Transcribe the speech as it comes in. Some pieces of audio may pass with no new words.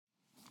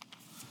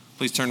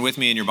Please turn with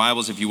me in your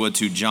Bibles, if you would,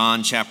 to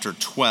John chapter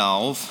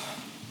 12.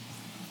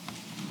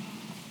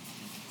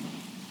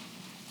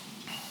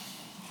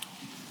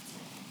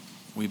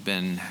 We've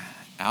been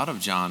out of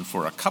John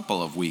for a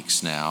couple of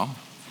weeks now,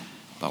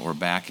 but we're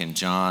back in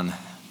John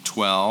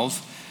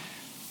 12.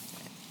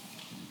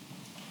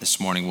 This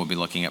morning we'll be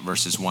looking at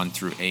verses 1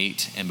 through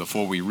 8. And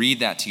before we read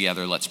that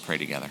together, let's pray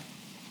together.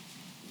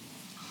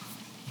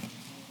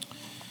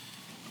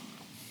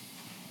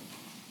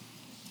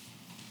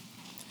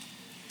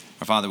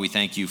 Our Father, we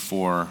thank you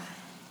for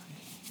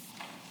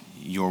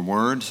your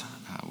word.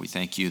 We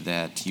thank you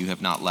that you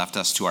have not left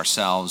us to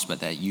ourselves,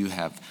 but that you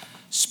have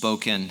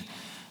spoken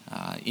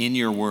in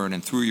your word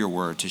and through your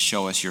word to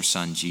show us your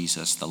Son,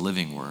 Jesus, the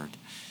living word.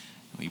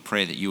 We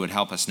pray that you would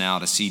help us now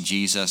to see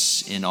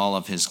Jesus in all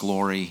of his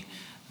glory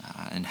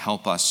and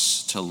help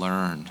us to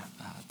learn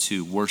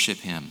to worship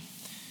him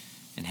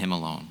and him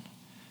alone.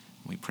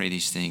 We pray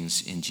these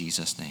things in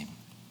Jesus' name.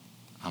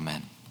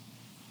 Amen.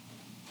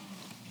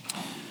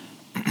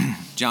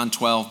 John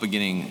 12,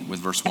 beginning with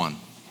verse 1.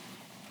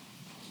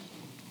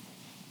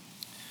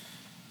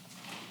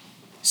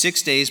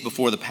 6 days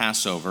before the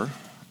Passover,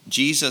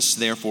 Jesus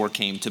therefore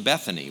came to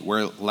Bethany,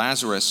 where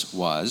Lazarus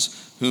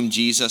was, whom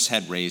Jesus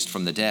had raised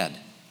from the dead.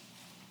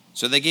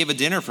 So they gave a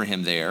dinner for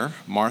him there.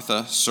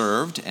 Martha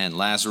served, and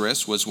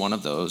Lazarus was one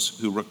of those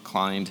who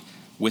reclined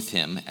with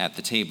him at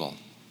the table.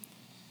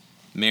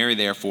 Mary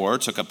therefore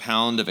took a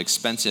pound of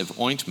expensive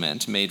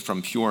ointment made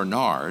from pure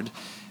nard,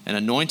 and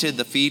anointed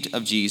the feet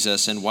of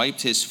Jesus and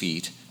wiped his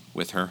feet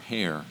with her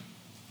hair.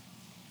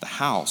 The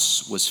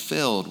house was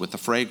filled with the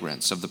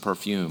fragrance of the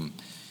perfume.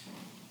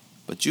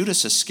 But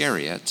Judas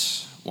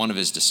Iscariot, one of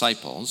his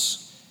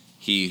disciples,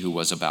 he who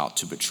was about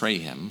to betray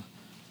him,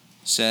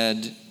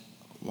 said,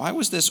 "Why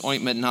was this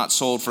ointment not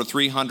sold for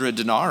 300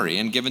 denarii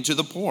and given to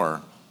the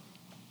poor?"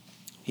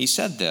 He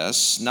said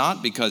this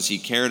not because he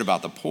cared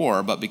about the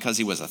poor, but because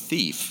he was a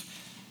thief.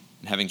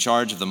 And having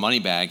charge of the money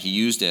bag, he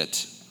used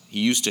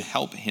to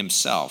help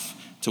himself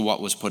to what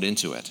was put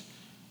into it.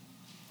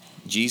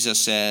 Jesus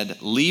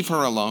said, "Leave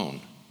her alone,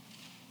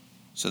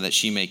 so that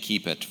she may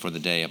keep it for the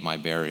day of my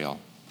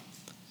burial.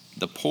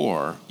 The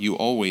poor you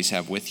always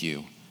have with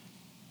you,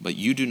 but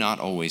you do not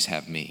always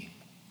have me."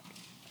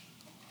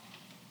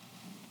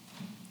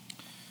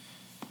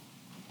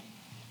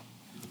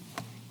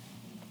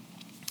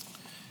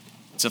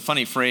 It's a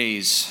funny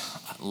phrase,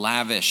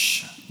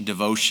 lavish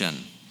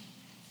devotion.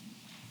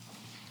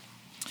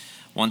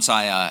 Once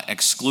I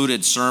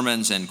excluded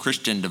sermons and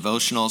Christian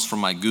devotionals from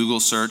my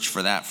Google search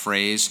for that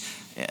phrase,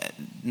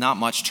 not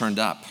much turned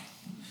up,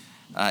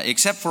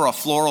 except for a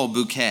floral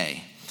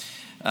bouquet.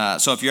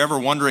 So if you're ever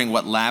wondering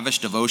what lavish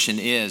devotion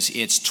is,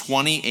 it's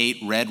 28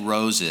 red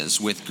roses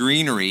with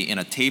greenery in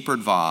a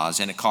tapered vase,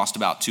 and it cost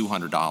about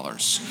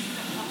 $200.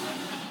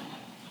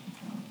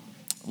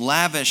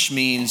 Lavish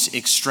means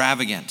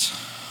extravagant,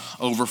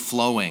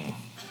 overflowing.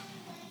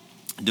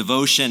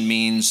 Devotion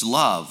means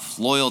love,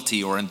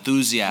 loyalty, or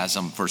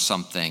enthusiasm for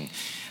something.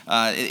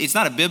 It's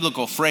not a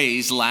biblical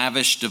phrase,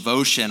 lavish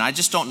devotion. I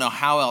just don't know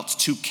how else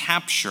to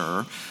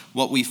capture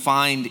what we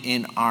find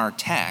in our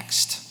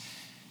text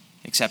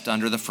except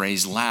under the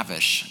phrase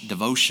lavish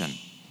devotion.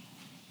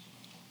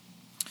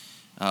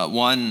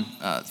 One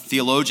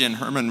theologian,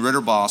 Herman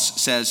Ritterboss,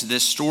 says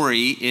this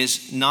story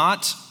is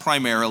not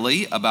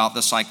primarily about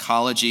the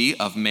psychology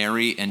of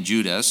Mary and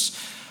Judas.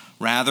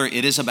 Rather,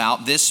 it is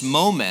about this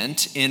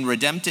moment in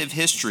redemptive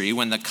history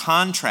when the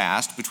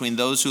contrast between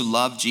those who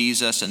love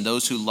Jesus and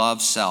those who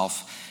love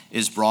self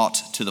is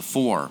brought to the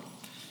fore.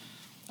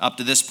 Up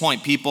to this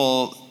point,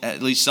 people,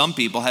 at least some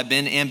people, have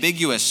been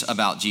ambiguous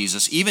about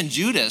Jesus. Even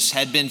Judas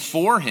had been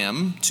for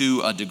him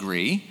to a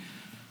degree,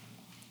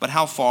 but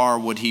how far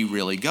would he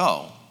really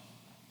go?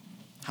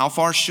 How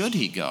far should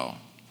he go?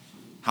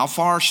 How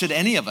far should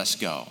any of us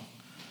go?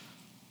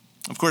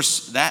 Of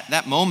course,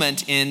 that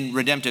moment in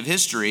redemptive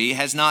history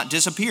has not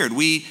disappeared.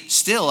 We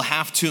still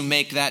have to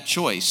make that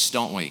choice,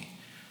 don't we?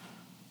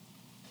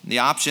 The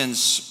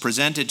options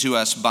presented to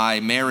us by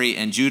Mary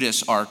and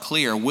Judas are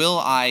clear. Will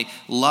I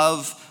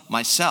love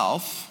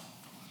myself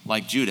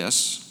like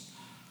Judas,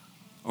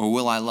 or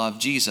will I love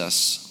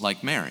Jesus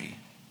like Mary?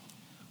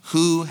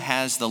 Who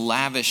has the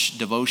lavish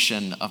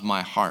devotion of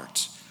my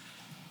heart?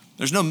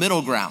 There's no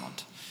middle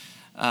ground.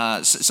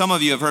 Some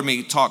of you have heard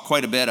me talk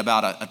quite a bit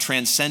about a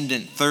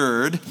transcendent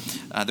third.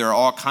 There are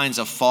all kinds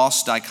of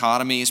false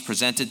dichotomies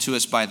presented to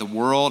us by the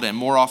world, and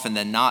more often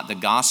than not, the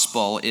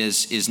gospel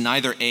is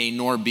neither A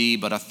nor B,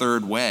 but a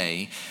third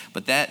way.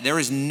 But that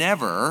is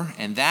never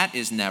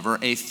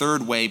a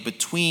third way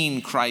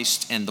between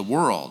Christ and the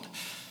world.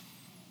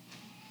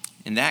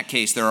 In that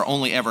case, there are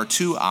only ever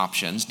two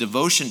options: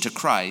 devotion to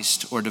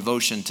Christ or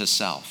devotion to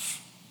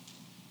self.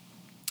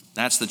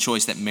 That's the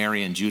choice that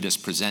Mary and Judas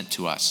present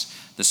to us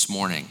this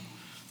morning.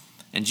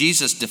 And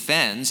Jesus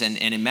defends, and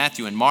in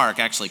Matthew and Mark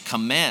actually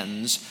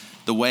commends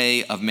the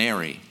way of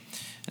Mary.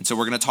 And so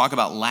we're going to talk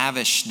about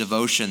lavish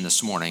devotion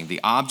this morning,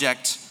 the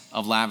object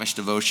of lavish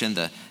devotion,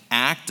 the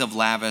act of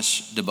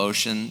lavish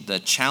devotion, the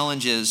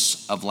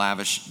challenges of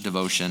lavish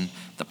devotion,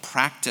 the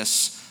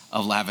practice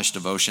of lavish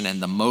devotion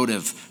and the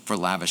motive for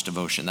lavish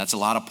devotion. That's a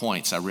lot of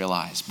points, I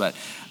realize, but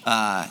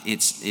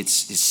it's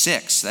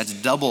 6. That's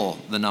double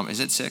the number. Is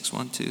it 6?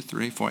 1, 2,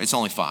 3, 4. It's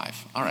only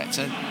 5. All right,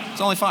 so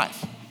it's only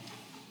 5.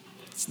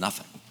 It's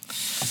nothing.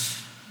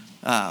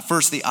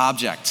 First, the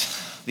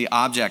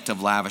object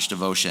of lavish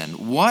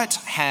devotion. What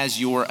has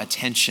your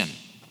attention?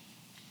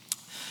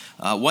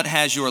 What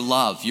has your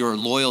love, your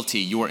loyalty,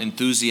 your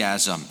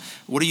enthusiasm?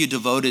 What are you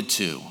devoted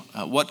to?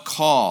 What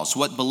cause,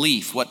 what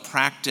belief, what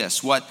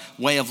practice, what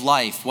way of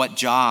life, what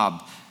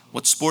job,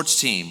 what sports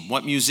team,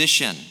 what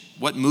musician,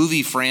 what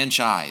movie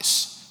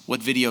franchise,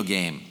 what video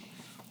game?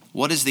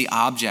 What is the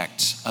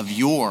object of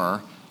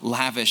your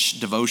lavish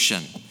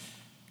devotion?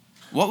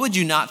 What would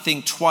you not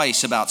think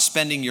twice about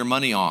spending your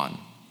money on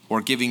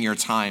or giving your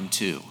time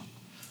to?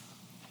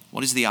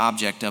 What is the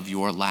object of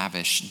your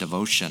lavish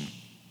devotion?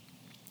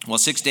 Well,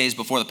 6 days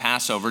before the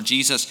Passover,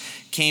 Jesus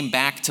came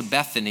back to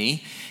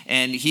Bethany,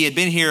 and he had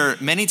been here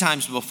many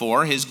times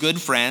before. His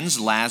good friends,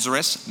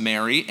 Lazarus,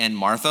 Mary, and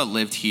Martha,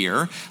 lived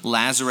here.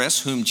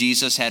 Lazarus, whom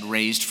Jesus had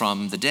raised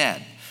from the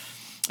dead.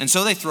 And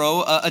so they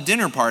throw a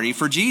dinner party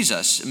for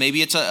Jesus.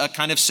 Maybe it's a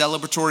kind of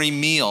celebratory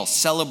meal,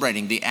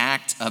 celebrating the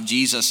act of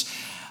Jesus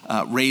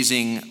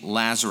raising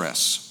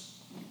Lazarus.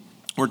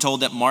 We're told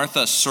that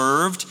Martha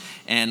served,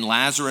 and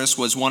Lazarus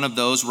was one of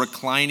those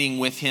reclining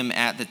with him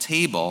at the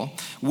table,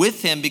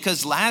 with him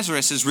because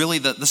Lazarus is really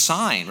the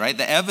sign, right?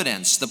 The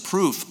evidence, the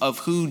proof of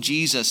who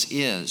Jesus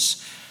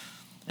is.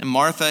 And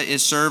Martha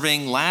is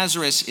serving,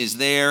 Lazarus is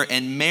there,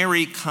 and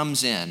Mary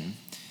comes in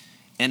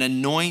and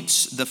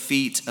anoints the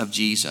feet of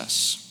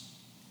Jesus.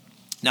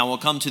 Now, we'll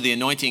come to the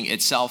anointing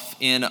itself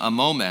in a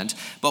moment,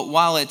 but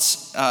while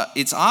it's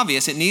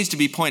obvious, it needs to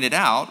be pointed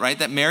out, right,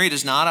 that Mary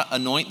does not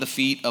anoint the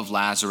feet of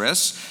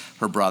Lazarus,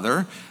 her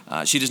brother.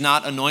 She does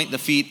not anoint the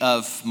feet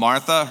of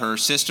Martha, her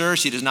sister.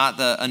 She does not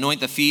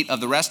anoint the feet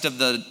of the rest of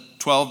the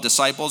 12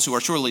 disciples who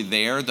are surely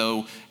there,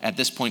 though at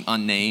this point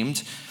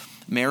unnamed.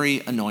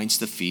 Mary anoints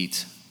the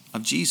feet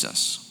of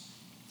Jesus.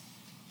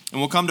 And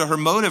we'll come to her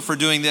motive for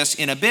doing this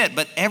in a bit,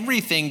 but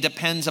everything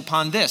depends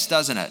upon this,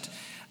 doesn't it?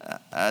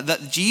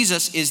 That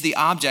Jesus is the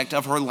object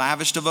of her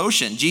lavish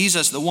devotion.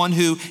 Jesus, the one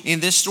who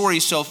in this story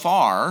so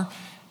far,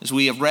 as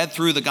we have read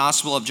through the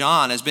Gospel of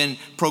John, has been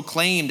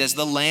proclaimed as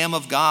the Lamb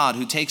of God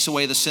who takes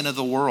away the sin of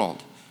the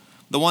world.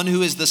 The one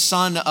who is the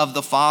Son of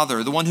the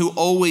Father, the one who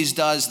always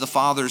does the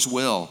Father's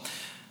will.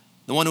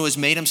 The one who has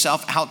made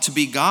himself out to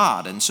be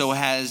God and so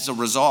as a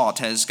result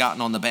has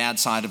gotten on the bad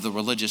side of the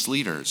religious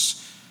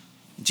leaders.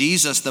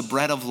 Jesus, the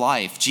bread of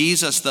life.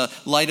 Jesus, the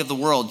light of the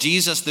world.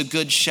 Jesus, the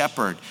good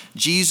shepherd.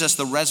 Jesus,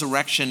 the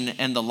resurrection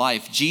and the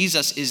life.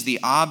 Jesus is the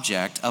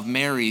object of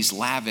Mary's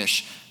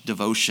lavish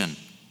devotion.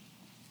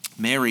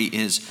 Mary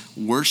is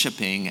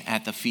worshiping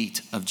at the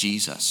feet of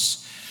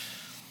Jesus.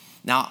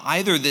 Now,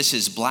 either this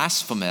is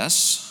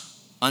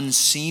blasphemous,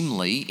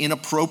 unseemly,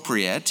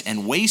 inappropriate,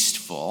 and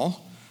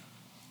wasteful,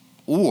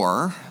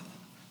 or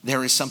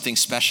there is something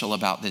special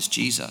about this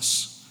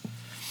Jesus.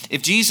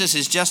 If Jesus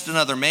is just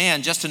another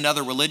man, just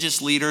another religious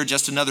leader,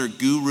 just another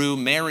guru,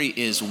 Mary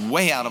is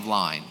way out of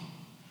line.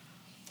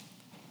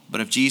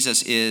 But if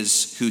Jesus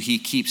is who he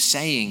keeps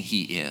saying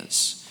he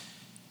is,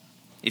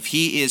 if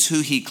he is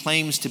who he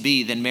claims to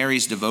be, then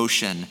Mary's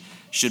devotion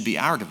should be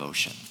our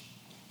devotion.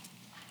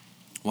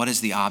 What is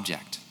the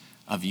object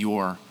of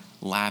your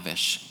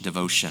lavish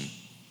devotion?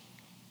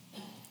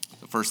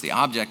 First, the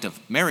object of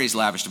Mary's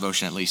lavish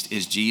devotion, at least,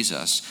 is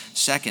Jesus.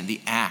 Second,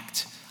 the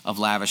act of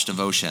lavish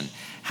devotion.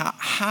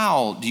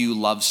 How do you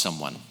love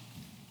someone?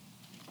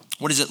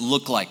 What does it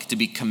look like to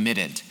be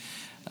committed?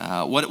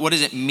 What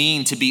does it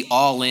mean to be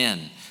all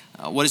in?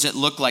 What does it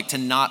look like to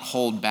not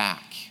hold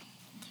back?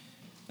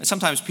 And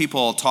sometimes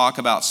people talk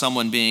about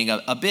someone being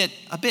a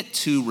bit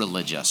too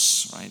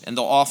religious, right? And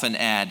they'll often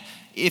add,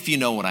 if you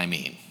know what I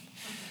mean.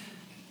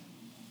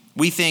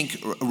 We think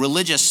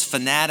religious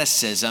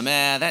fanaticism,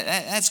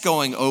 that's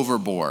going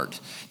overboard.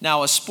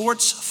 Now, a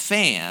sports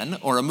fan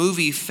or a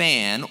movie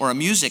fan or a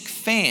music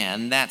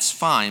fan, that's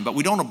fine, but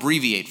we don't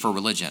abbreviate for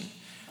religion.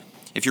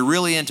 If you're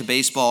really into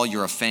baseball,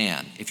 you're a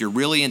fan. If you're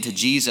really into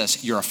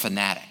Jesus, you're a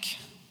fanatic.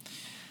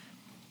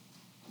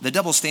 The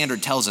double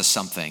standard tells us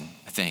something,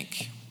 I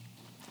think.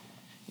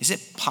 Is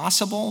it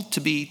possible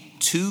to be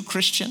too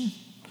Christian?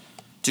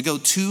 To go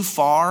too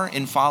far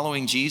in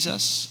following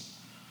Jesus?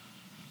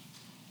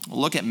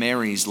 Look at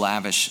Mary's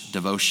lavish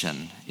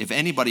devotion. If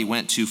anybody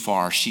went too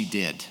far, she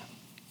did.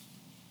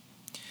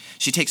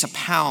 She takes a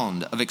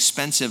pound of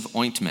expensive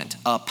ointment,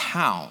 a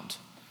pound.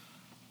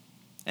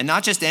 And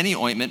not just any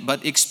ointment,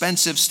 but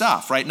expensive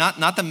stuff, right?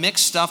 Not the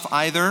mixed stuff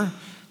either.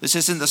 This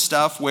isn't the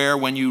stuff where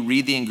when you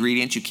read the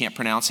ingredients, you can't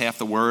pronounce half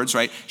the words,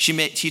 right?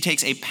 She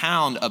takes a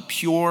pound of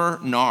pure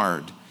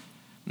nard.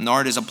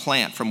 Nard is a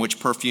plant from which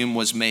perfume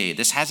was made.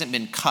 This hasn't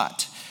been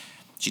cut.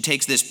 She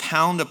takes this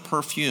pound of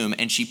perfume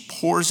and she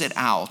pours it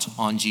out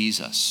on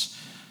Jesus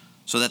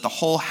so that the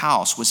whole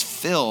house was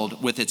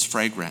filled with its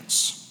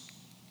fragrance.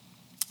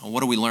 What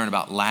do we learn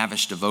about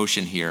lavish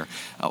devotion here?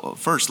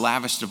 First,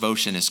 lavish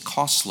devotion is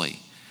costly.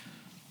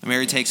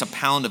 Mary takes a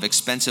pound of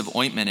expensive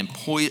ointment and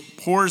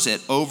pours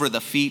it over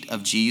the feet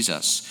of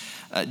Jesus.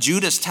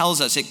 Judas tells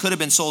us it could have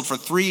been sold for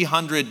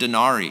 300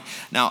 denarii.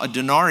 Now, a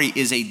denarii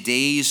is a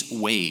day's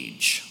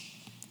wage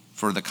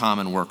for the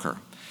common worker.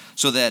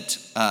 So that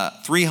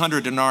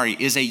 300 denarii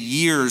is a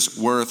year's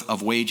worth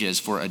of wages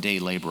for a day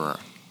laborer.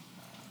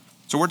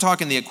 So we're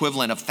talking the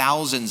equivalent of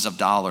thousands of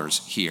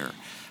dollars here.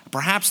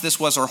 Perhaps this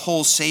was her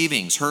whole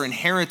savings, her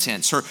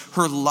inheritance,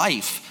 her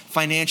life,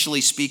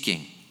 financially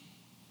speaking.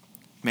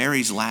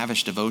 Mary's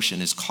lavish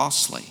devotion is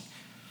costly.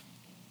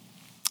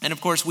 And of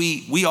course,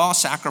 we all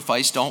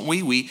sacrifice, don't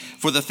we?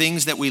 For the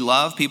things that we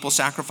love, people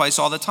sacrifice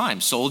all the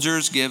time.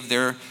 Soldiers give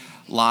their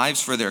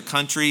lives for their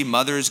country.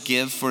 Mothers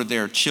give for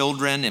their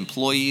children.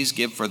 Employees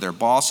give for their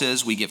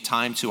bosses. We give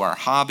time to our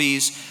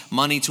hobbies,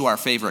 money to our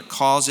favorite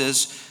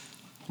causes.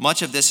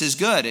 Much of this is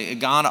good,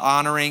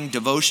 God-honoring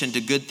devotion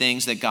to good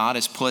things that God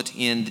has put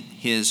in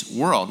his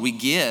world. We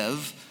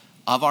give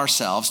of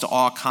ourselves to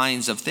all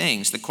kinds of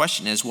things. The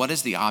question is, what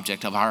is the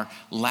object of our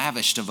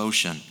lavish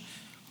devotion?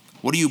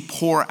 What do you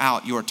pour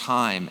out your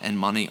time and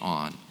money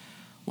on?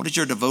 What does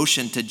your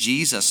devotion to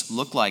Jesus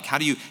look like? How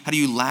do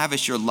you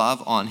lavish your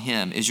love on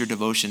him? Is your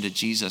devotion to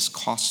Jesus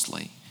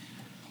costly?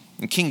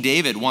 And King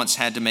David once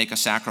had to make a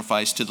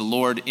sacrifice to the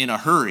Lord in a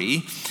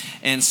hurry,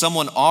 and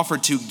someone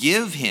offered to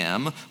give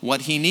him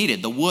what he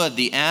needed, the wood,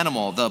 the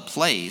animal, the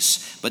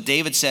place. But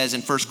David says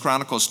in 1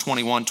 Chronicles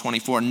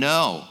 21:24,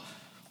 "No,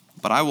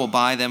 but I will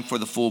buy them for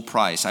the full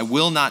price. I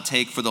will not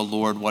take for the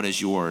Lord what is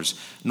yours,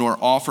 nor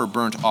offer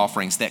burnt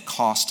offerings that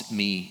cost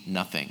me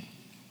nothing."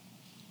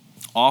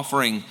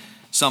 Offering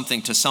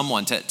something to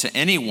someone, to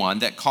anyone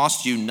that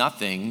costs you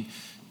nothing,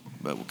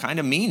 but kind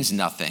of means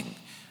nothing.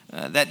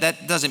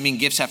 That doesn't mean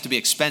gifts have to be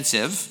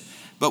expensive,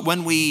 but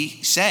when we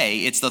say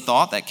it's the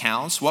thought that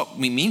counts, what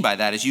we mean by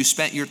that is you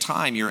spent your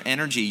time, your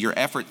energy, your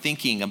effort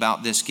thinking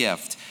about this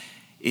gift.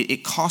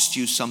 It cost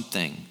you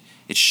something.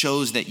 It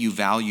shows that you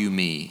value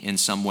me in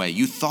some way.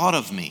 You thought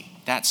of me.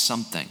 That's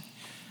something.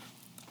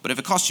 But if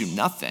it costs you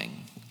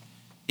nothing,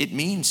 it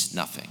means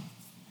nothing.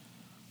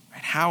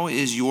 How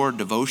is your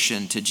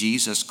devotion to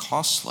Jesus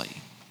costly?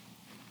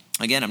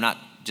 Again, I'm not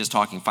just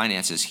talking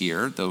finances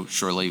here, though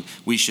surely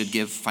we should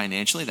give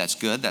financially. That's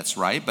good, that's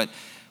right. But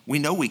we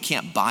know we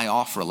can't buy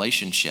off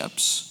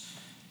relationships.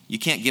 You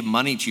can't give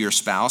money to your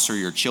spouse or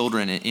your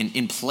children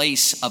in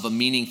place of a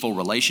meaningful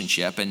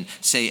relationship and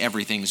say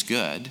everything's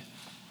good.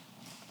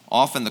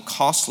 Often the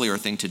costlier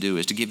thing to do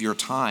is to give your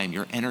time,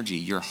 your energy,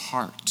 your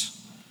heart.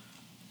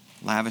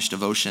 Lavish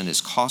devotion is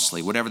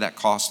costly, whatever that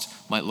cost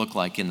might look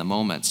like in the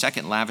moment.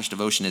 Second, lavish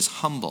devotion is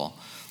humble.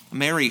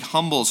 Mary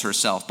humbles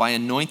herself by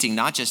anointing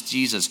not just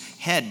Jesus'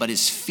 head, but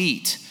his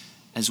feet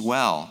as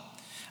well.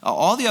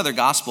 All the other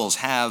Gospels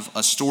have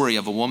a story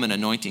of a woman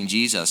anointing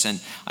Jesus,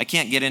 and I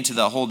can't get into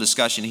the whole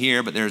discussion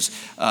here, but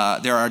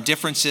there are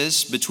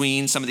differences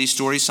between some of these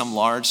stories, some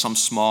large, some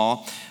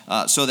small,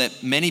 so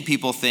that many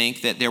people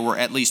think that there were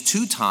at least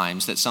 2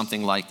 times that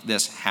something like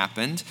this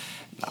happened.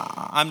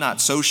 I'm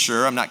not so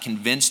sure. I'm not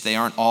convinced they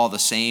aren't all the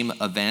same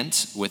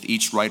event, with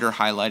each writer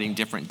highlighting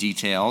different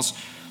details.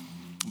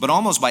 But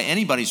almost by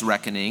anybody's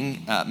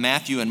reckoning,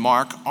 Matthew and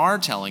Mark are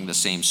telling the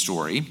same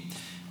story.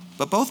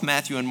 But both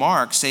Matthew and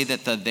Mark say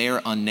that the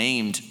there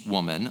unnamed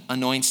woman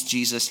anoints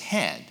Jesus'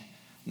 head,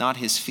 not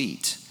his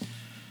feet.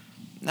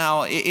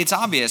 Now, it's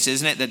obvious,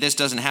 isn't it, that this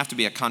doesn't have to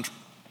be a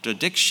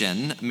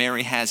contradiction.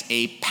 Mary has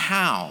a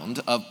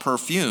pound of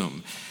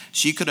perfume.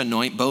 She could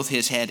anoint both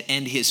his head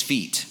and his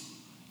feet.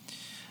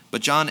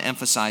 But John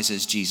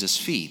emphasizes Jesus'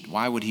 feet.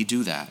 Why would he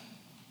do that?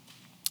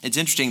 It's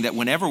interesting that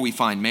whenever we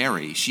find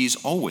Mary, she's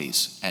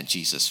always at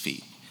Jesus'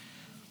 feet.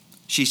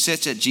 She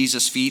sits at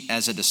Jesus' feet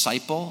as a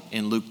disciple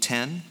in Luke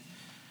 10.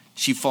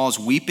 She falls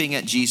weeping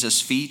at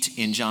Jesus' feet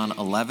in John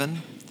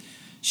 11.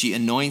 She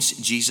anoints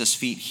Jesus'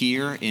 feet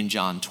here in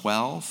John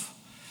 12.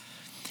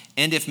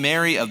 And if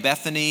Mary of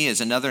Bethany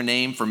is another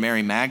name for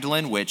Mary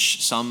Magdalene,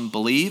 which some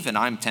believe, and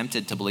I'm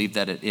tempted to believe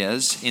that it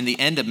is, in the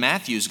end of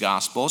Matthew's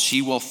gospel,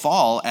 she will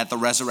fall at the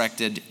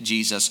resurrected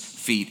Jesus'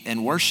 feet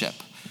and worship.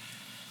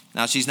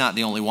 Now, she's not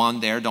the only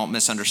one there, don't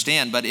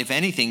misunderstand, but if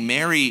anything,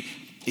 Mary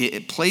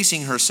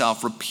placing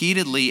herself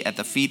repeatedly at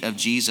the feet of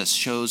Jesus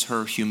shows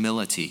her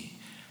humility.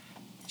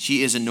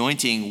 She is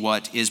anointing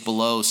what is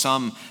below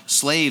some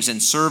slaves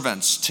and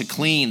servants to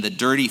clean the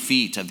dirty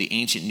feet of the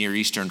ancient Near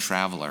Eastern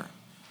traveler.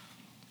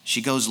 She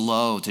goes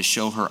low to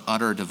show her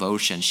utter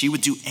devotion. She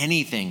would do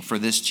anything for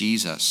this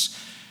Jesus.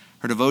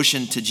 Her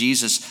devotion to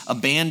Jesus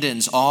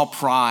abandons all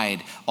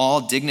pride,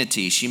 all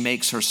dignity. She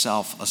makes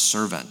herself a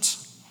servant.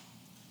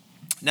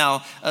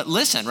 Now,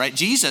 listen, right?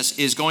 Jesus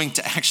is going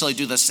to actually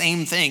do the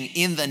same thing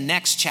in the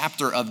next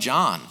chapter of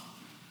John.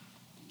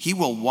 He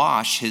will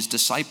wash his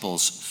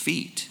disciples'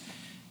 feet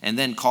and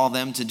then call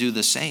them to do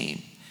the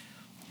same.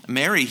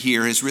 Mary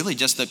here is really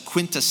just the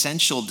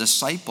quintessential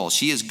disciple.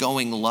 She is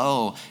going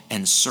low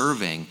and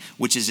serving,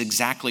 which is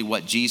exactly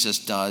what Jesus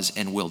does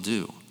and will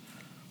do.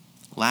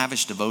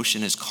 Lavish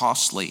devotion is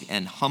costly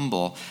and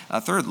humble.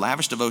 Third,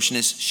 lavish devotion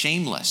is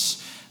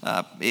shameless.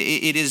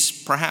 It is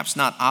perhaps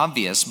not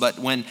obvious, but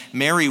when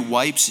Mary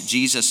wipes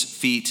Jesus'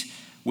 feet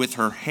with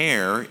her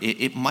hair,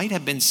 it might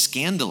have been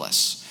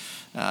scandalous.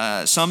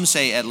 Some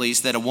say, at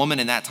least, that a woman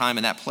in that time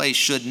and that place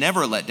should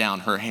never let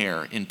down her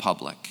hair in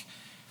public.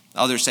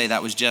 Others say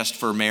that was just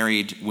for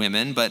married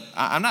women, but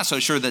I'm not so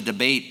sure the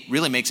debate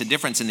really makes a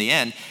difference in the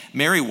end.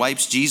 Mary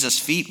wipes Jesus'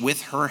 feet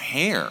with her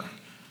hair.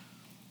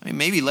 I mean,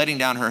 maybe letting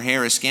down her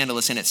hair is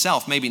scandalous in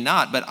itself, maybe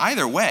not, but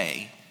either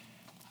way,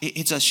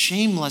 it's a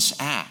shameless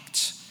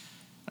act.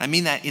 I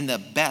mean that in the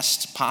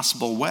best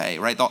possible way,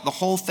 right? The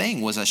whole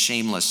thing was a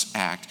shameless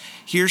act.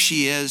 Here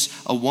she is,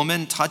 a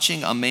woman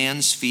touching a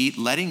man's feet,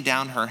 letting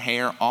down her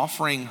hair,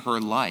 offering her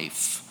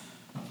life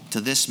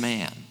to this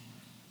man.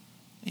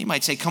 You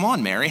might say, come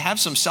on, Mary, have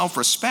some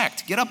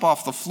self-respect. Get up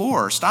off the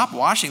floor. Stop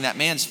washing that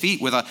man's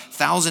feet with a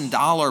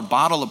 $1,000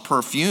 bottle of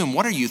perfume.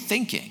 What are you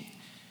thinking?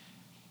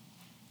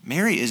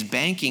 Mary is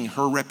banking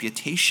her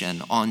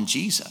reputation on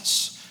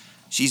Jesus.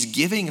 She's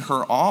giving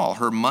her all,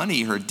 her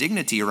money, her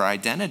dignity, her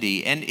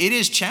identity, and it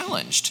is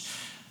challenged.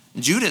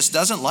 Judas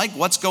doesn't like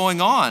what's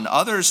going on.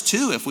 Others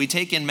too, if we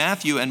take in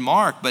Matthew and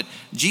Mark, but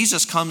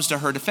Jesus comes to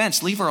her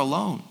defense. Leave her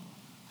alone.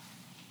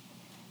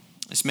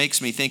 This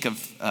makes me think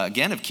of,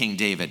 again, of King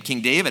David.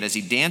 King David, as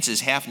he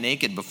dances half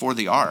naked before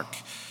the ark.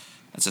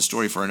 That's a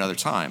story for another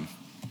time.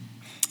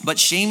 But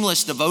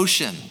shameless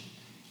devotion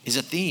is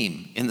a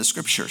theme in the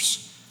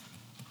scriptures.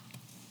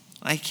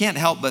 I can't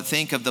help but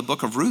think of the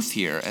book of Ruth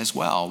here as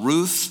well.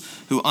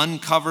 Ruth, who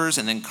uncovers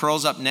and then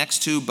curls up next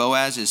to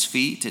Boaz's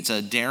feet. It's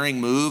a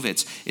daring move.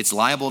 It's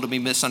liable to be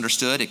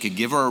misunderstood. It could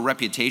give her a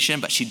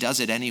reputation, but she does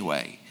it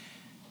anyway.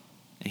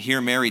 And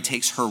here Mary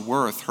takes her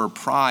worth, her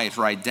pride,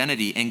 her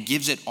identity, and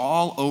gives it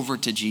all over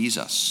to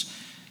Jesus.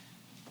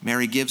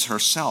 Mary gives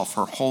herself,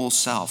 her whole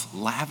self.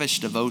 Lavish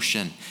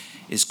devotion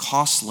is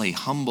costly,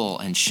 humble,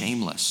 and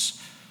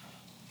shameless.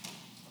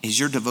 Is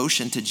your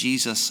devotion to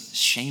Jesus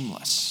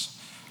shameless?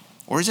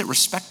 Or is it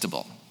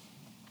respectable?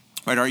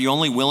 Right? Are you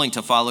only willing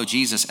to follow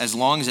Jesus as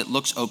long as it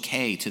looks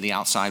okay to the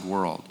outside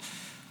world?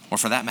 Or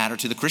for that matter,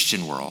 to the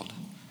Christian world?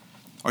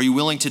 Are you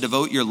willing to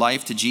devote your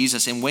life to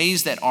Jesus in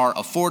ways that are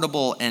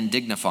affordable and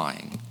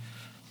dignifying?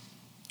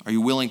 Are you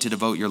willing to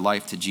devote your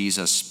life to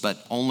Jesus,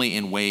 but only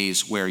in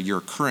ways where your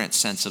current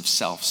sense of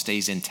self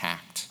stays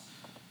intact?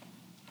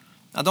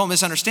 Now, don't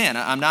misunderstand.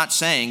 I'm not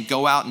saying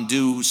go out and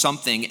do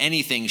something,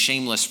 anything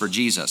shameless for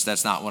Jesus.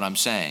 That's not what I'm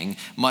saying,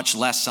 much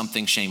less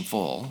something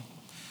shameful.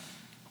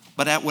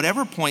 But at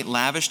whatever point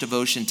lavish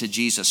devotion to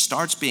Jesus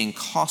starts being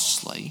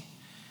costly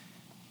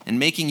and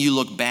making you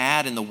look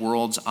bad in the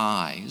world's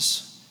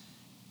eyes,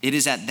 it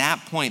is at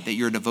that point that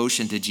your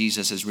devotion to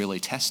Jesus is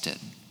really tested.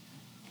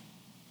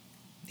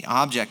 The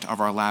object of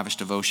our lavish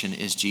devotion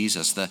is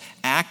Jesus. The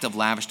act of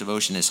lavish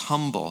devotion is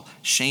humble,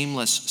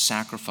 shameless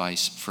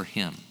sacrifice for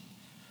him.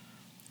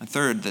 And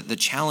third, the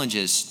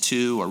challenges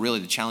to, or really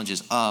the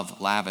challenges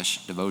of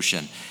lavish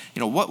devotion.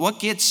 What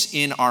gets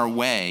in our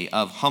way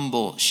of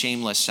humble,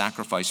 shameless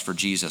sacrifice for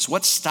Jesus?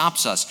 What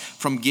stops us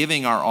from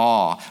giving our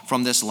all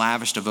from this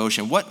lavish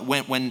devotion?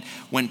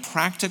 When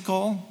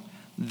practical,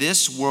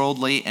 this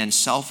worldly and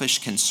selfish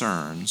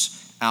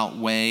concerns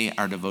outweigh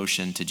our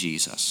devotion to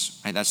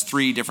Jesus. Right? That's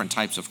three different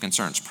types of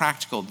concerns: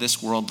 practical,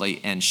 this worldly,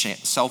 and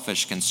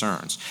selfish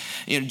concerns.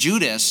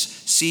 Judas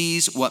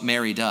sees what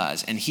Mary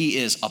does, and he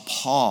is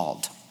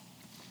appalled.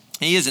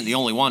 He isn't the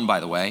only one, by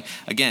the way.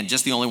 Again,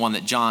 just the only one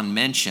that John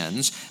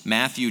mentions.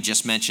 Matthew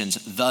just mentions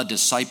the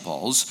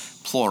disciples,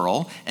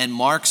 plural, and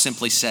Mark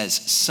simply says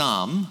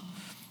some.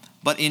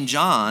 But in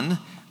John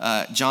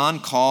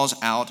calls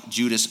out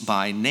Judas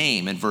by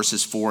name in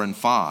verses 4 and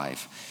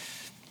 5.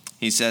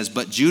 He says,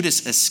 "But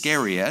Judas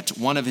Iscariot,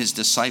 one of his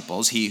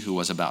disciples, he who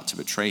was about to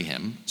betray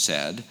him,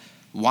 said,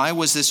 'Why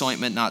was this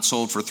ointment not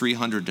sold for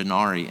 300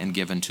 denarii and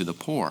given to the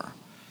poor?'"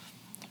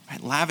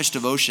 Right? Lavish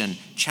devotion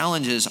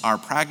challenges our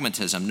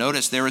pragmatism.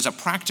 Notice there is a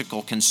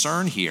practical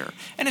concern here,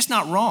 and it's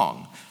not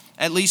wrong.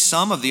 At least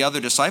some of the other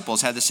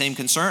disciples had the same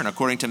concern,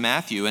 according to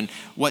Matthew. And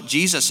what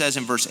Jesus says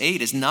in verse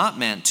 8 is not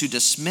meant to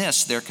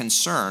dismiss their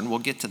concern. We'll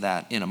get to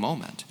that in a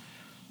moment.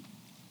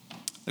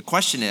 The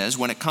question is,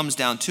 when it comes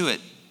down to it,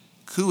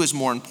 who is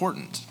more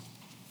important?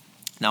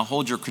 Now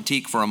hold your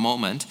critique for a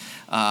moment.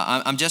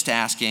 I'm just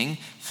asking,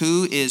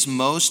 who is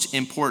most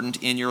important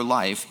in your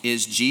life?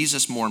 Is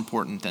Jesus more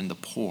important than the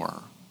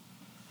poor?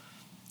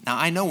 Now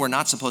I know we're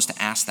not supposed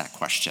to ask that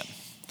question.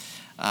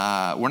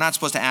 We're not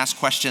supposed to ask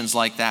questions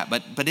like that,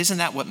 but isn't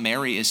that what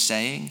Mary is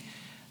saying?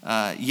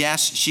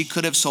 Yes, she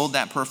could have sold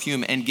that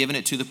perfume and given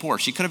it to the poor.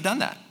 She could have done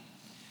that.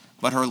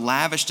 But her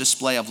lavish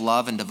display of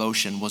love and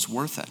devotion was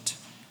worth it.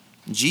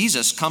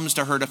 Jesus comes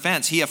to her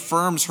defense. He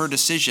affirms her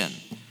decision.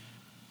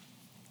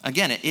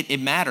 Again, it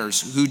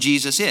matters who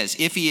Jesus is.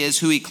 If he is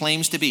who he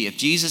claims to be, if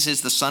Jesus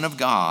is the Son of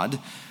God,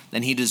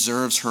 then he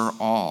deserves her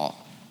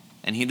all.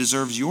 And he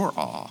deserves your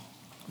all.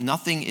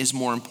 Nothing is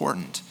more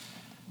important.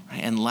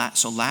 And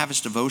so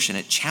lavish devotion,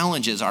 it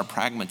challenges our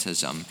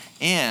pragmatism.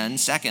 And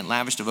second,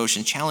 lavish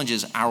devotion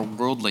challenges our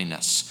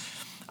worldliness.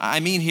 I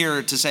mean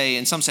here to say,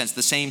 in some sense,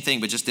 the same thing,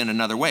 but just in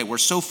another way. We're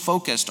so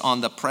focused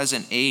on the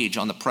present age,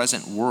 on the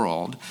present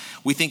world,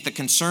 we think the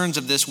concerns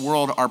of this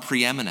world are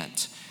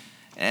preeminent.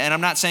 And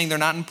I'm not saying they're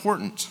not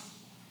important,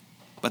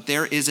 but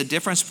there is a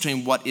difference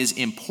between what is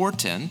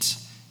important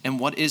and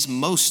what is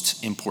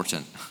most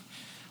important.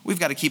 We've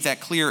got to keep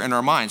that clear in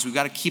our minds. We've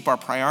got to keep our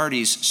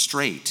priorities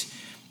straight.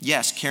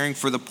 Yes, caring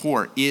for the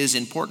poor is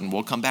important.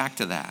 We'll come back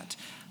to that.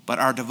 But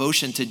our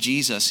devotion to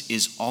Jesus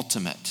is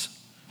ultimate.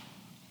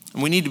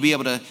 And we need to be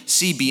able to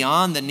see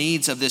beyond the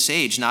needs of this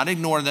age, not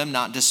ignore them,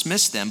 not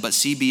dismiss them, but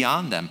see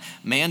beyond them.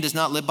 Man does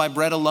not live by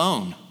bread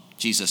alone,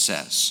 Jesus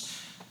says,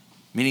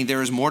 meaning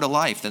there is more to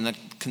life than the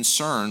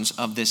concerns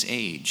of this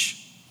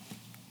age.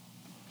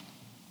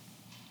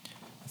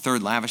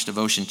 Third, lavish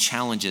devotion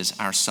challenges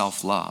our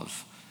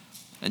self-love.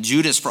 And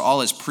Judas, for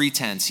all his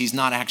pretense, he's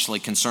not actually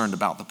concerned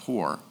about the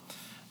poor.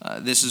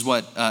 This is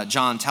what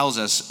John tells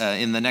us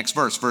in the next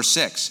verse, verse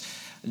 6.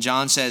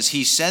 John says,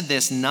 he said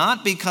this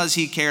not because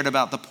he cared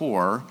about the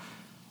poor,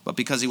 but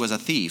because he was a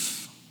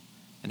thief.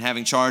 And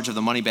having charge of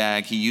the money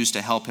bag, he used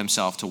to help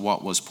himself to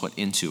what was put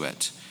into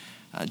it.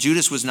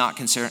 Judas was not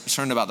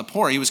concerned about the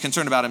poor. He was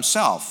concerned about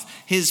himself,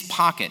 his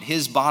pocket,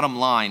 his bottom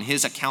line,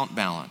 his account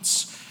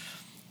balance.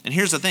 And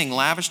here's the thing,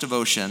 lavish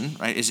devotion,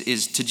 right,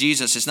 is to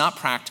Jesus is not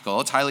practical.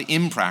 It's highly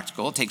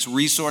impractical. It takes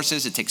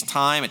resources, it takes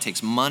time, it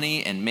takes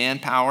money and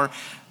manpower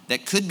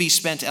that could be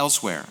spent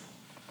elsewhere.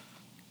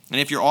 And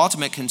if your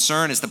ultimate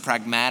concern is the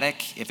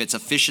pragmatic, if it's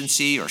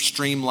efficiency or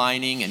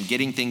streamlining and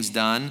getting things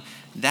done,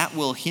 that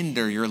will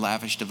hinder your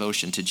lavish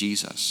devotion to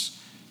Jesus.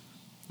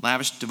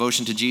 Lavish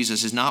devotion to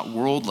Jesus is not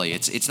worldly.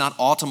 It's not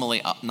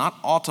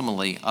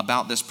ultimately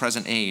about this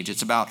present age.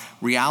 It's about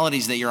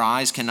realities that your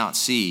eyes cannot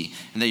see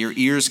and that your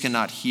ears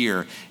cannot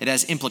hear. It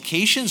has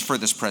implications for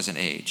this present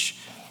age,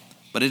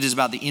 but it is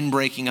about the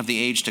inbreaking of the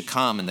age to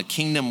come and the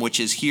kingdom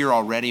which is here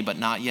already but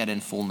not yet in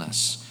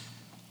fullness.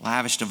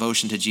 Lavish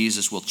devotion to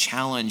Jesus will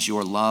challenge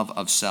your love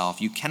of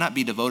self. You cannot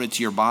be devoted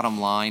to your bottom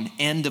line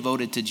and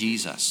devoted to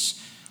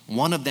Jesus.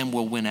 One of them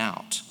will win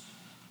out.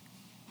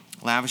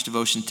 Lavish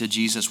devotion to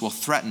Jesus will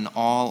threaten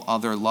all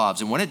other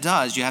loves. And when it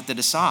does, you have to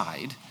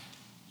decide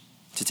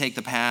to take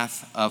the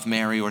path of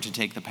Mary or to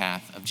take the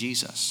path of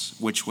Jesus.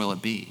 Which will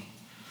it be?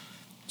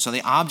 So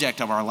the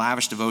object of our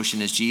lavish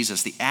devotion is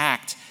Jesus. The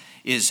act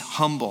is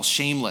humble,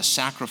 shameless,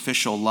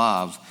 sacrificial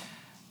love.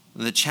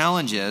 The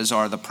challenges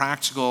are the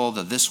practical,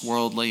 the this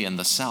worldly, and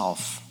the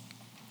self.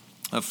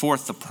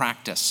 Fourth, the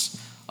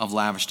practice of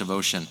lavish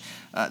devotion.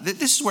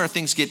 This is where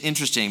things get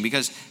interesting,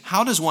 because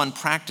how does one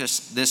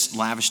practice this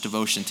lavish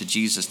devotion to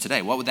Jesus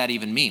today? What would that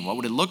even mean? What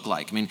would it look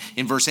like? I mean,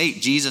 in verse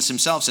 8, Jesus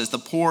himself says, the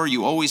poor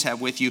you always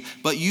have with you,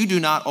 but you do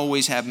not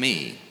always have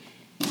me.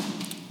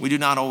 We do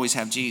not always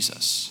have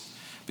Jesus.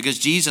 Because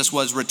Jesus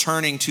was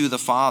returning to the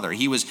Father.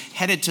 He was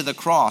headed to the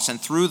cross, and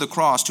through the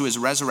cross to his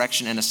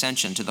resurrection and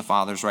ascension to the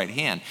Father's right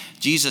hand.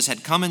 Jesus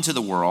had come into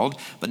the world,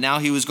 but now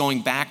he was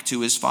going back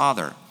to his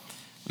Father.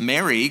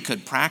 Mary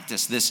could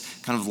practice this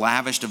kind of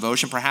lavish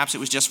devotion. Perhaps it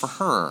was just for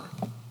her.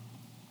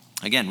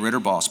 Again,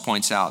 Ritterboss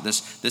points out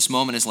this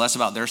moment is less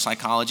about their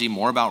psychology,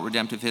 more about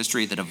redemptive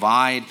history. The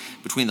divide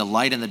between the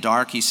light and the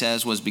dark, he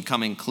says, was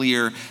becoming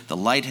clear. The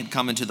light had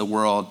come into the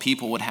world.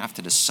 People would have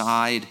to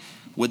decide,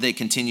 would they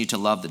continue to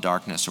love the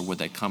darkness or would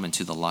they come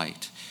into the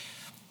light?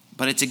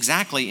 But it's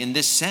exactly in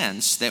this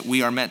sense that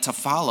we are meant to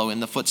follow in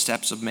the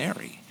footsteps of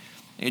Mary.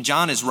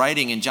 John is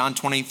writing in John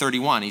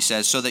 20:31, he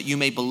says, so that you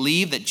may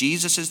believe that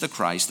Jesus is the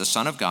Christ, the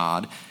Son of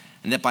God,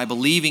 and that by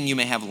believing you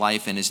may have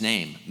life in his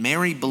name.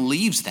 Mary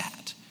believes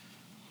that.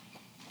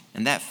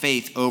 And that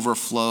faith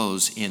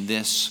overflows in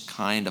this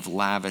kind of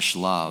lavish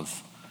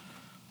love.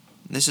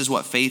 This is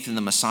what faith in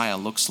the Messiah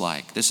looks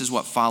like. This is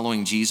what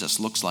following Jesus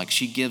looks like.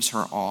 She gives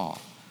her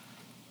all.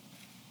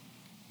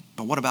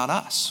 But what about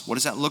us? What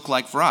does that look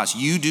like for us?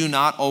 You do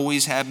not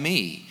always have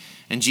me.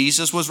 And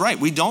Jesus was right.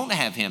 We don't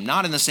have him,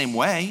 not in the same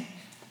way.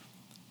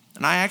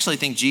 And I actually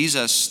think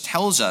Jesus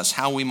tells us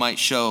how we might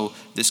show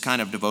this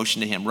kind of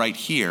devotion to him right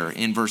here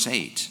in verse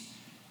 8.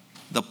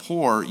 The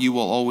poor you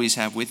will always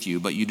have with you,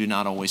 but you do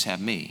not always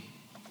have me.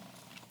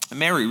 And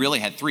Mary really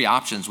had three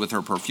options with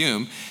her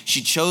perfume.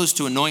 She chose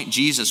to anoint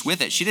Jesus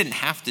with it. She didn't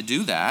have to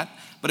do that,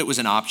 but it was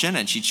an option,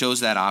 and she chose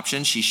that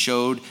option. She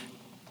showed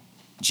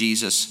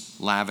Jesus'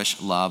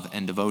 lavish love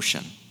and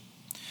devotion.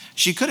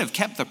 She could have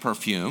kept the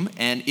perfume,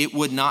 and it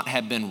would not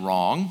have been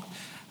wrong.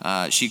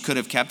 She could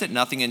have kept it.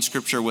 Nothing in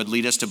Scripture would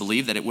lead us to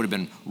believe that it would have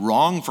been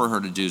wrong for her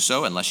to do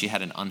so unless she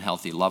had an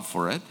unhealthy love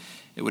for it.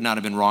 It would not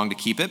have been wrong to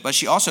keep it, but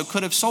she also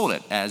could have sold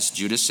it, as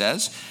Judas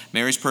says.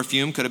 Mary's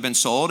perfume could have been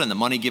sold and the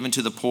money given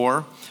to the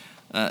poor.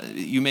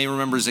 You may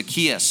remember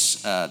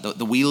Zacchaeus,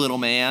 the wee little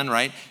man,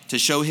 right? To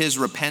show his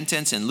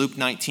repentance in Luke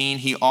 19,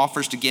 he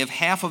offers to give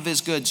half of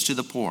his goods to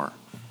the poor.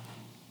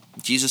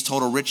 Jesus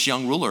told a rich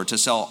young ruler to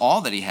sell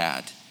all that he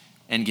had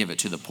and give it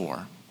to the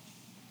poor.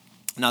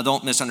 Now,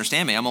 don't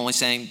misunderstand me. I'm only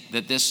saying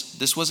that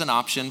this was an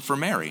option for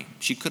Mary.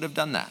 She could have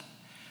done that.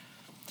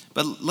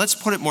 But let's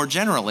put it more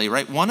generally,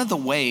 right? One of the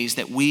ways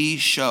that we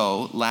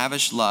show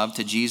lavish love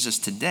to Jesus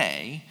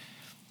today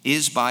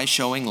is by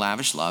showing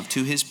lavish love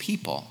to his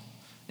people,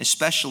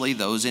 especially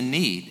those in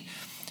need.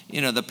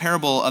 The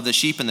parable of the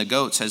sheep and the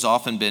goats has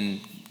often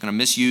been kind of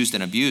misused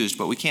and abused,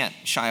 but we can't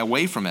shy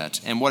away from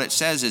it. And what it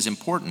says is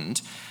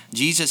important.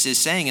 Jesus is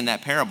saying in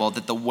that parable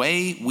that the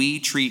way we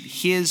treat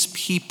his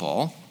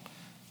people,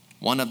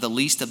 one of the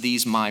least of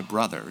these my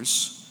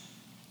brothers,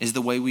 is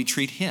the way we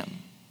treat him.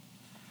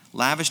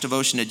 Lavish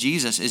devotion to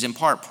Jesus is in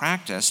part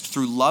practiced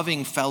through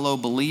loving fellow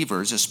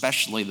believers,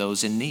 especially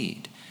those in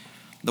need.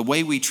 The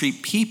way we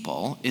treat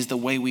people is the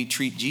way we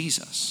treat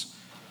Jesus.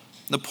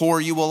 The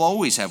poor you will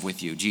always have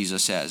with you,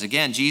 Jesus says.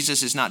 Again,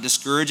 Jesus is not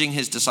discouraging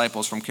his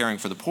disciples from caring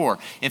for the poor.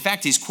 In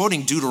fact, he's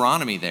quoting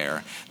Deuteronomy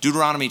there.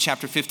 Deuteronomy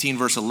chapter 15,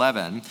 verse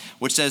 11,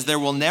 which says, "There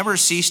will never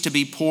cease to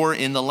be poor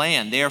in the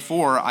land.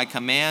 Therefore, I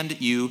command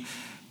you,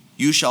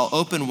 you shall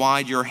open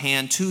wide your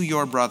hand to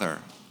your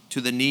brother,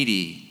 to the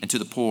needy and to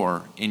the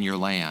poor in your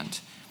land."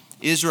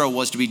 Israel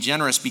was to be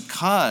generous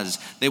because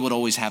they would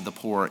always have the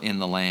poor in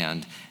the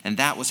land. And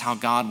that was how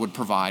God would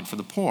provide for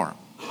the poor.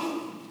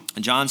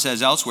 John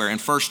says elsewhere in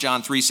 1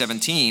 John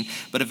 3:17,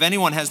 "But if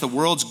anyone has the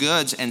world's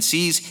goods and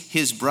sees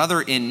his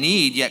brother in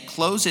need, yet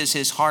closes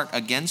his heart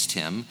against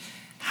him,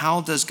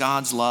 how does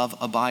God's love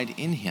abide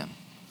in him?"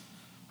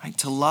 Right?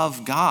 To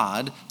love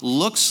God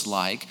looks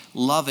like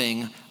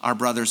loving our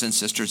brothers and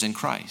sisters in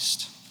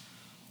Christ.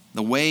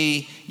 The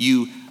way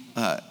you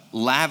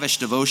lavish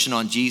devotion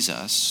on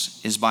Jesus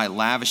is by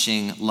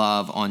lavishing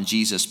love on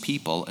Jesus'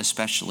 people,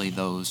 especially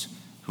those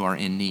who are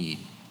in need.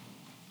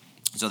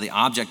 So the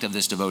object of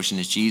this devotion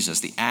is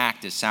Jesus. The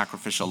act is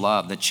sacrificial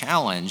love. The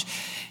challenge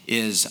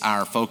is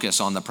our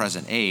focus on the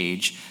present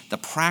age. The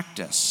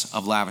practice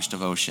of lavish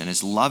devotion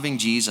is loving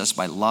Jesus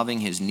by loving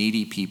his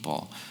needy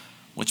people,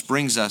 which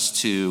brings us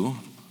to,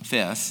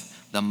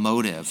 fifth, the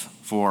motive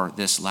for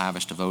this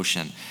lavish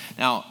devotion.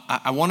 Now,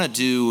 I want to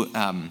do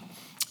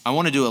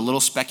a little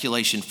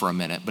speculation for a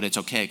minute, but it's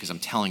okay because I'm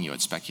telling you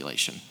it's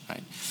speculation.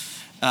 Right?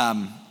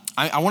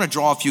 I want to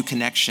draw a few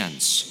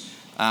connections.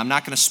 I'm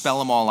not going to spell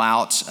them all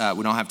out.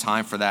 We don't have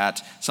time for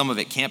that. Some of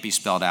it can't be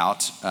spelled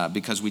out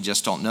because we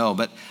just don't know.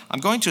 But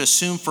I'm going to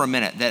assume for a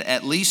minute that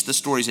at least the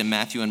stories in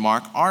Matthew and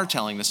Mark are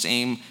telling the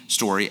same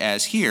story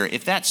as here.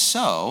 If that's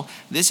so,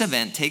 this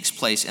event takes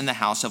place in the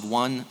house of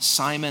one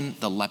Simon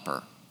the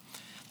leper.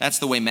 That's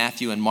the way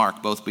Matthew and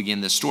Mark both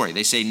begin this story.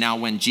 They say, "Now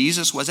when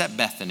Jesus was at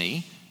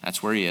Bethany,"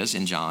 that's where he is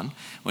in John,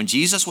 "when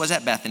Jesus was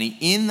at Bethany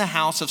in the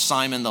house of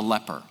Simon the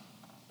leper."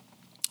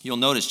 You'll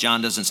notice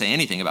John doesn't say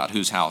anything about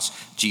whose house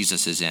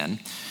Jesus is in,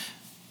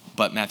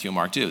 but Matthew and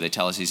Mark do. They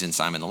tell us he's in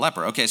Simon the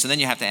leper. Okay, so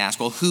then you have to ask,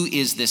 well, who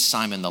is this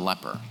Simon the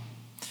leper?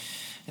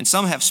 And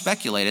some have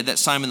speculated that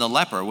Simon the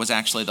leper was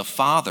actually the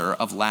father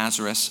of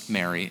Lazarus,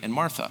 Mary, and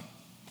Martha.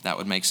 That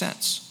would make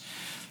sense.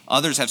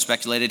 Others have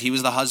speculated he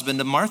was the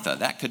husband of Martha.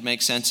 That could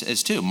make sense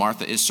as too.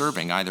 Martha is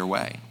serving either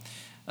way.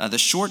 The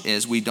short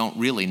is we don't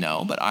really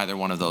know, but either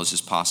one of those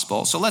is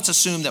possible. So let's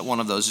assume that one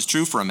of those is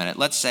true for a minute.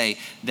 Let's say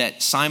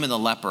that Simon the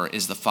leper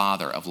is the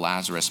father of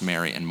Lazarus,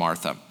 Mary, and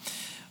Martha.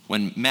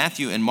 When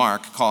Matthew and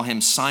Mark call him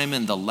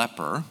Simon the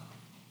leper,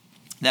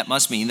 that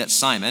must mean that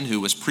Simon, who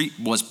was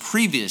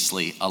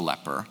previously a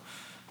leper,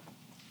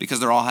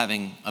 because they're all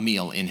having a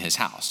meal in his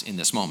house in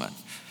this moment.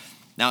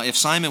 Now, if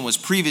Simon was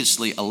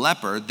previously a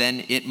leper,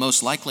 then it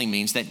most likely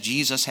means that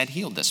Jesus had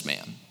healed this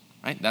man.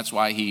 Right? That's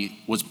why he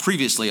was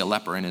previously a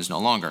leper and is no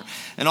longer.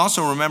 And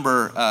also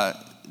remember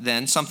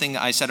then something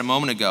I said a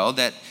moment ago,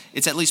 that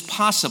it's at least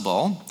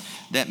possible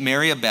that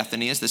Mary of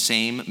Bethany is the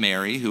same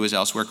Mary who is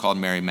elsewhere called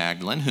Mary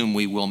Magdalene, whom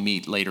we will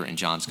meet later in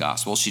John's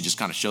gospel. She just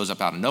kind of shows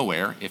up out of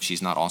nowhere if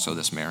she's not also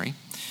this Mary.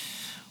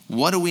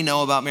 What do we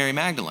know about Mary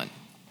Magdalene?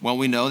 Well,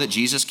 we know that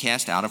Jesus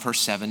cast out of her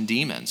 7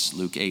 demons,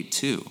 Luke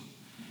 8:2.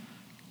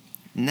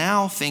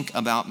 Now think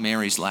about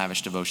Mary's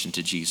lavish devotion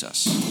to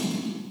Jesus.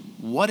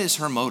 What is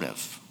her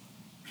motive?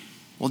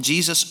 Well,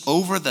 Jesus'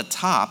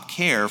 over-the-top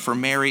care for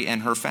Mary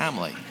and her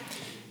family.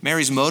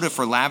 Mary's motive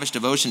for lavish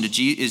devotion to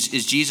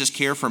is Jesus'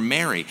 care for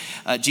Mary.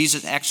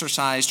 Jesus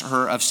exorcised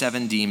her of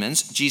 7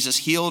 demons. Jesus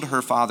healed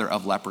her father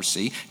of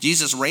leprosy.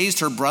 Jesus raised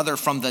her brother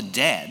from the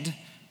dead.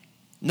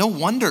 No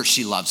wonder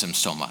she loves him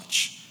so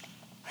much.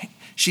 Right?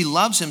 She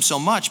loves him so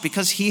much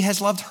because he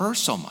has loved her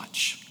so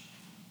much.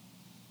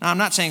 Now, I'm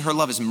not saying her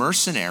love is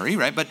mercenary,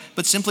 right?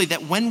 But simply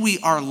that when we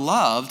are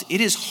loved,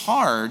 it is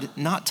hard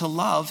not to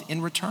love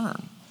in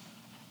return.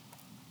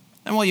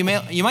 And well, you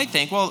might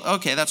think, well,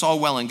 okay, that's all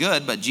well and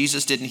good, but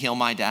Jesus didn't heal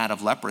my dad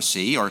of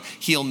leprosy or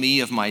heal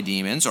me of my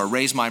demons or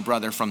raise my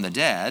brother from the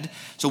dead.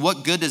 So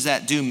what good does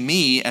that do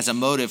me as a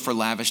motive for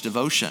lavish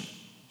devotion?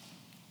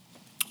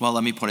 Well,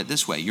 let me put it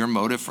this way. Your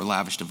motive for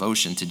lavish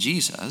devotion to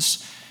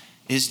Jesus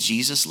is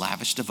Jesus'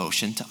 lavish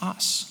devotion to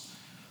us.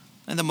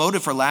 And the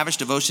motive for lavish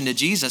devotion to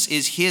Jesus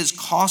is his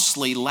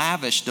costly,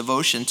 lavish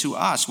devotion to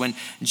us. When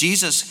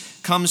Jesus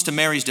comes to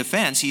Mary's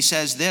defense, he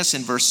says this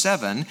in verse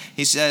 7.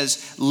 He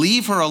says,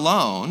 "Leave her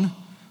alone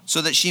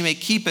so that she may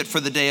keep it for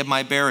the day of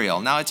my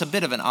burial." Now, it's a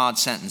bit of an odd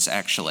sentence,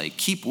 actually.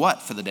 Keep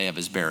what for the day of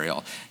his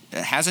burial?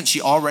 Hasn't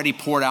she already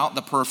poured out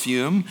the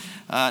perfume?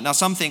 Now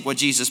some think what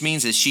Jesus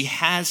means is she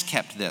has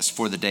kept this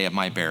for the day of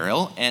my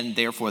burial, and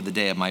therefore the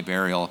day of my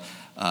burial,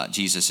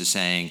 Jesus is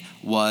saying,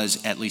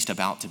 was at least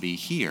about to be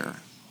here,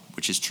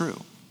 which is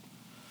true.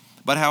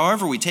 But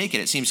however we take it,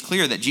 it seems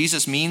clear that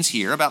Jesus means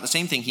here about the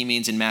same thing he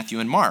means in Matthew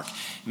and Mark.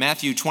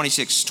 Matthew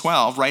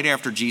 26:12, right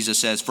after Jesus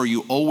says, "For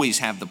you always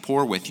have the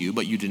poor with you,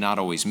 but you do not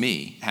always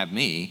have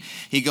me,"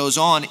 he goes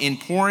on, "In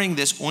pouring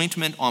this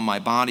ointment on my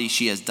body,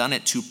 she has done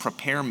it to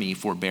prepare me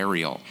for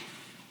burial."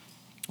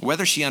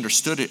 Whether she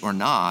understood it or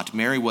not,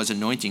 Mary was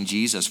anointing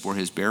Jesus for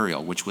his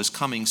burial, which was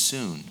coming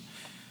soon.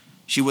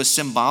 She was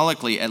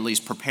symbolically at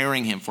least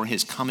preparing him for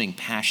his coming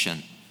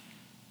passion.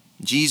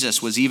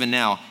 Jesus was even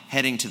now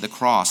heading to the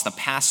cross. The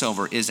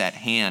Passover is at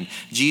hand.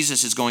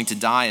 Jesus is going to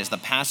die as the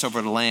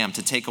Passover lamb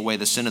to take away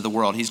the sin of the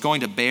world. He's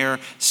going to bear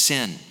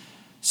sin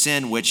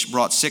which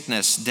brought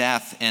sickness,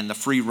 death, and the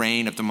free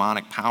reign of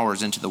demonic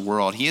powers into the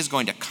world. He is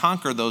going to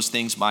conquer those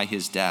things by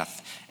his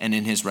death and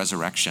in his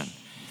resurrection.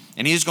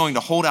 And he is going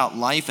to hold out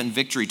life and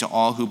victory to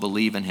all who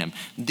believe in him.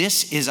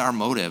 This is our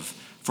motive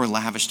for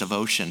lavish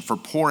devotion, for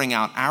pouring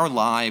out our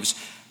lives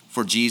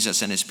for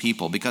Jesus and his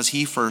people, because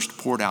he first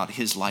poured out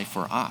his life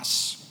for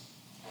us.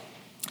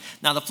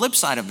 Now, the flip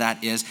side of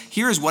that is,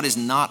 here is what is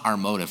not our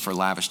motive for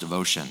lavish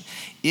devotion.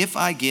 If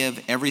I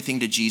give everything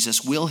to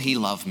Jesus, will he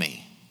love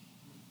me?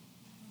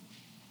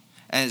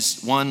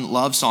 As one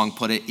love song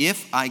put it,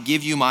 if I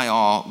give you my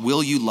all,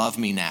 will you love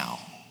me now?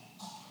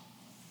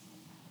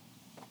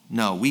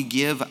 No, we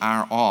give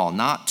our all,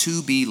 not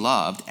to be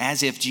loved,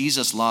 as if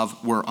Jesus'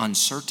 love were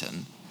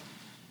uncertain.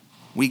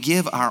 We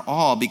give our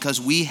all because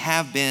we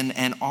have been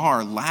and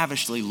are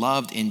lavishly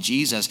loved in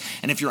Jesus.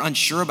 And if you're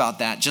unsure about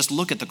that, just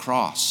look at the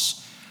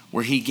cross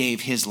where he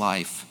gave his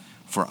life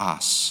for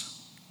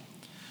us.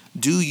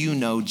 Do you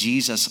know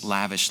Jesus'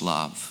 lavish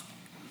love?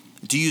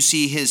 Do you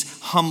see his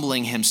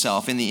humbling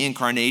himself in the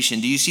incarnation?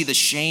 Do you see the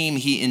shame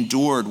he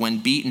endured when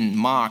beaten,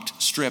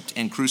 mocked, stripped,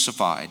 and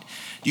crucified?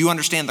 Do you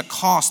understand the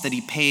cost that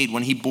he paid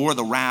when he bore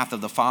the wrath of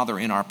the Father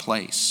in our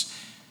place?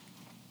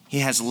 He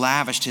has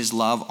lavished his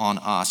love on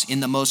us in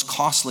the most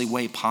costly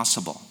way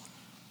possible.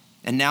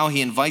 And now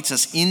he invites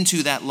us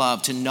into that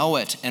love, to know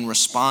it and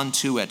respond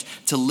to it,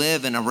 to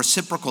live in a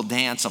reciprocal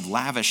dance of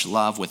lavish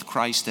love with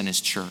Christ and his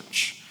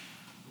church.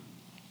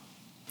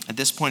 At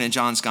this point in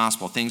John's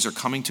gospel, things are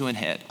coming to an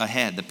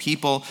ahead. The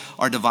people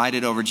are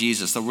divided over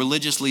Jesus. The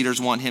religious leaders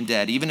want him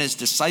dead. Even his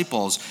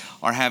disciples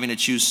are having to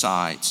choose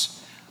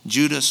sides.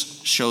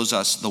 Judas shows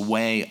us the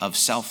way of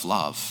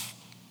self-love.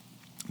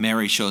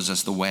 Mary shows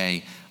us the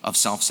way of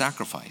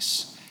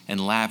self-sacrifice and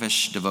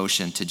lavish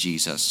devotion to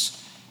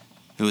Jesus,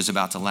 who is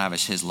about to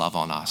lavish his love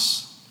on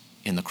us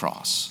in the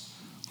cross.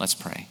 Let's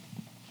pray.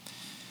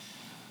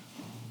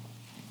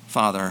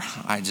 Father,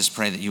 I just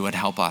pray that you would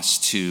help us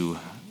to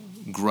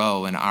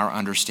grow in our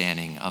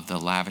understanding of the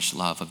lavish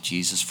love of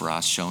Jesus for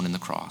us shown in the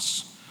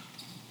cross,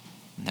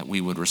 and that we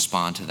would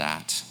respond to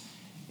that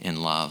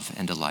in love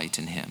and delight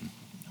in him.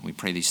 We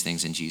pray these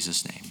things in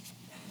Jesus' name.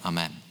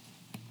 Amen.